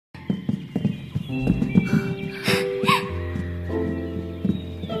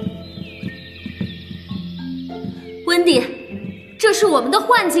温迪，这是我们的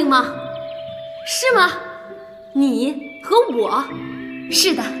幻境吗？是吗？你和我？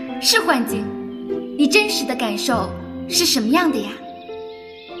是的，是幻境。你真实的感受是什么样的呀？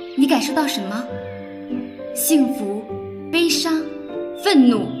你感受到什么？幸福、悲伤、愤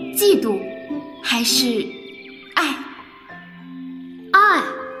怒、嫉妒，还是爱？爱？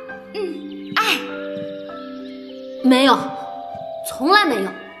爱。没有，从来没有。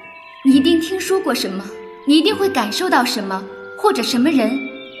你一定听说过什么？你一定会感受到什么，或者什么人？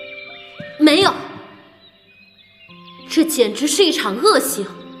没有。这简直是一场恶行，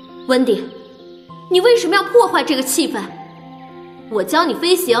温迪，你为什么要破坏这个气氛？我教你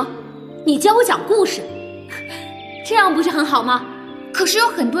飞行，你教我讲故事，这样不是很好吗？可是有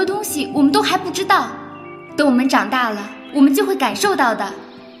很多东西我们都还不知道，等我们长大了，我们就会感受到的。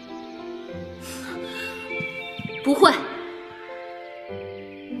不会，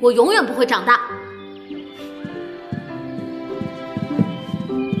我永远不会长大。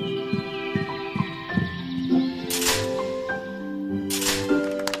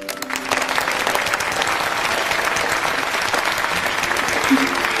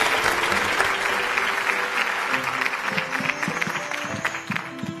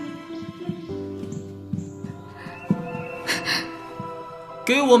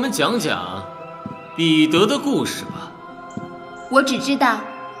给我们讲讲彼得的故事吧。我只知道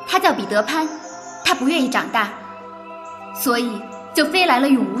他叫彼得潘，他不愿意长大，所以就飞来了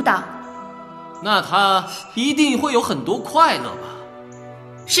永无岛。那他一定会有很多快乐吧？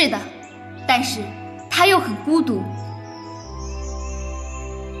是的，但是他又很孤独。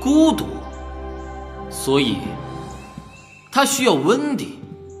孤独，所以他需要温迪。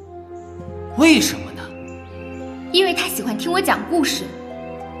为什么呢？因为他喜欢听我讲故事。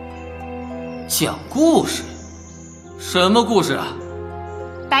讲故事？什么故事啊？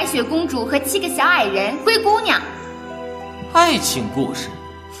白雪公主和7个小矮人，灰姑娘。爱情故事。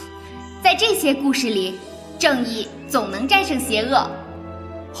在这些故事里，正义总能战胜邪恶。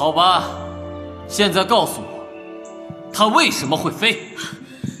好吧，现在告诉我，他为什么会飞？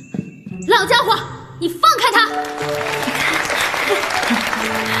老家伙，你放开他！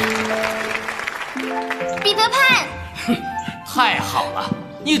彼得潘，太好了，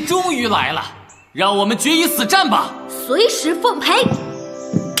你终于来了，让我们决一死战吧！随时奉陪。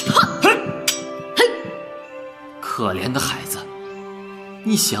可怜的孩子，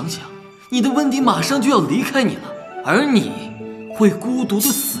你想想，你的温迪马上就要离开你了，而你会孤独的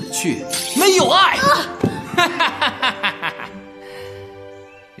死去，没有爱。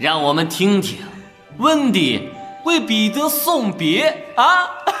让我们听听温迪为彼得送别啊！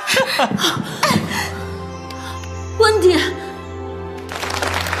温迪，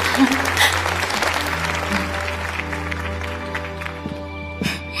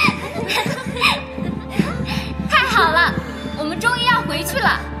太好了，我们终于要回去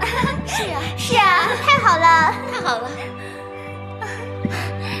了。是啊，太好了，太好了。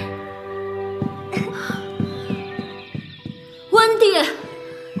温迪，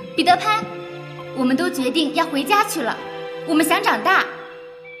彼得潘，我们都决定要回家去了，我们想长大。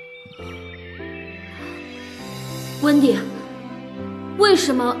温迪，为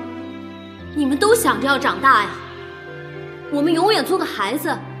什么你们都想着要长大呀？我们永远做个孩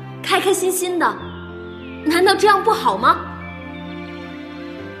子，开开心心的，难道这样不好吗？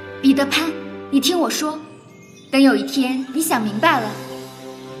彼得潘，你听我说，等有一天你想明白了，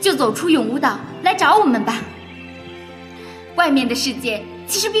就走出永无岛来找我们吧。外面的世界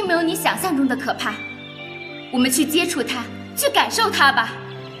其实并没有你想象中的可怕，我们去接触它，去感受它吧。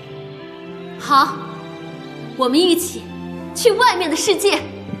好，我们一起去外面的世界。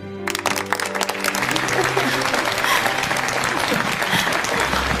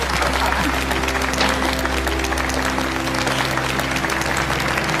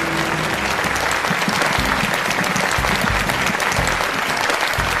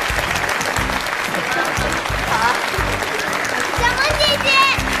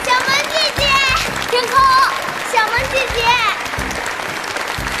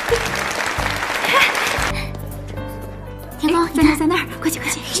在那儿，快去快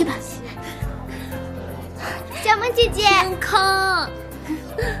去，去吧。小萌姐姐，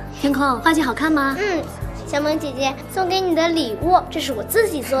天空，花姐好看吗？小萌姐姐送给你的礼物，这是我自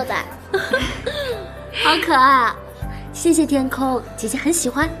己做的。好可爱啊！谢谢天空，姐姐很喜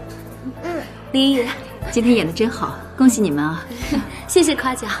欢。李宇，今天演得真好，恭喜你们啊！谢谢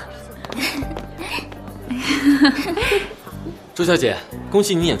夸奖。周小姐，恭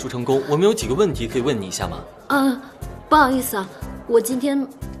喜你演出成功。我们有几个问题可以问你一下吗？不好意思啊，我今天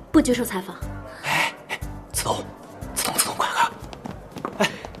不接受采访。哎，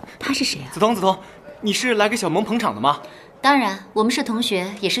他是谁啊？梓潼，你是来给小萌捧场的吗？当然，我们是同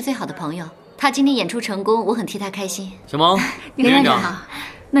学，也是最好的朋友。他今天演出成功，我很替他开心。小萌，林院长好，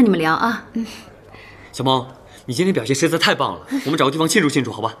那你们聊啊。小萌，你今天表现实在太棒了，我们找个地方庆祝庆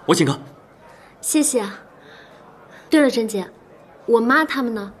祝，好吧？我请客。谢谢啊。对了，甄姐，我妈他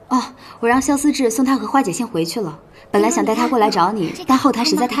们呢？哦，我让肖思志送她和花姐先回去了。本来想带她过来找你，但后台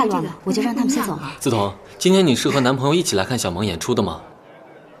实在太乱了，我就让他们先走了。梓潼，今天你是和男朋友一起来看小萌演出的吗？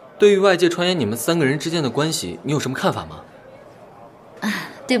对于外界传言你们3个人之间的关系，你有什么看法吗？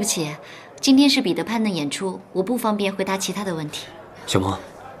对不起，今天是彼得潘的演出，我不方便回答其他的问题。小萌，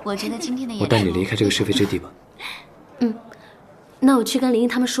我觉得今天的演出，我带你离开这个是非之地吧。那我去跟林毅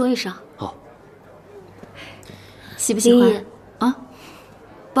他们说一声。好。喜不喜欢林毅啊？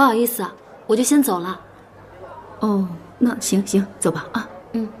不好意思啊，我就先走了。哦，那行，走吧啊。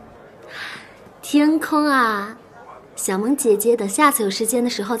天空啊，小萌姐姐等下次有时间的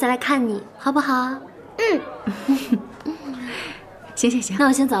时候再来看你，好不好？行，那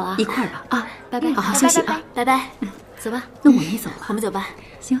我先走了，一块儿吧啊，拜拜，好好休息啊，拜拜，走吧。那我们也走了，我们走吧。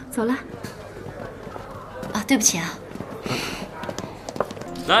行，走了。啊，对不起啊。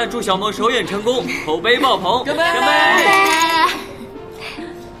来，祝小萌首演成功，口碑爆棚！干杯！干杯！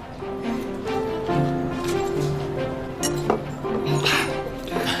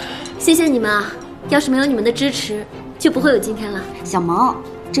谢谢你们啊！要是没有你们的支持，就不会有今天了。小萌，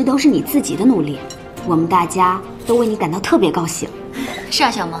这都是你自己的努力，我们大家都为你感到特别高兴。是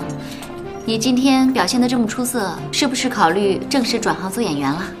啊，小萌，你今天表现得这么出色，是不是考虑正式转行做演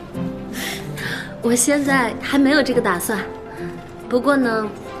员了？我现在还没有这个打算，不过呢，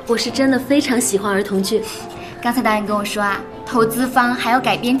我是真的非常喜欢儿童剧。刚才导演跟我说啊，投资方还有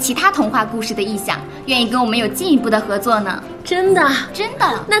改编其他童话故事的意向，愿意跟我们有进一步的合作呢。真的？真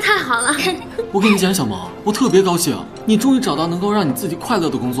的？那太好了！我跟你讲，小萌，我特别高兴，你终于找到能够让你自己快乐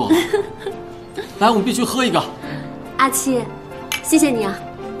的工作了。来，我们必须喝一个。阿七，谢谢你啊。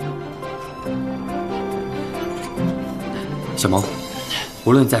小萌，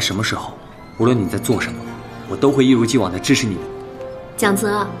无论在什么时候，无论你在做什么，我都会一如既往的支持你的。蒋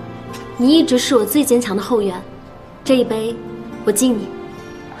泽，你一直是我最坚强的后援，这一杯我敬你。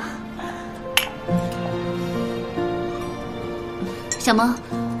小萌，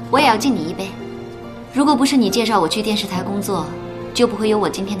我也要敬你一杯。如果不是你介绍我去电视台工作，就不会有我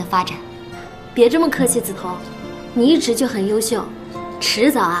今天的发展。别这么客气，梓潼，你一直就很优秀，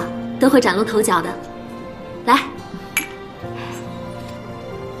迟早啊都会崭露头角的。来，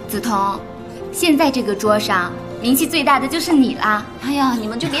梓潼，现在这个桌上名气最大的就是你啦。哎呀，你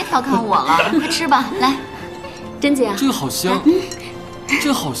们就别调侃我了，快吃吧，来。甄姐，这个好香，这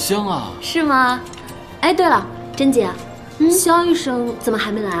个好香啊！是吗？哎，对了，甄姐，肖医生怎么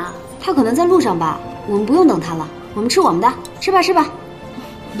还没来啊？他可能在路上吧，我们不用等他了，我们吃我们的，吃吧吃吧。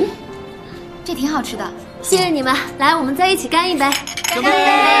这挺好吃的。谢谢你们，来，我们再一起干一杯！干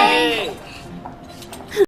杯！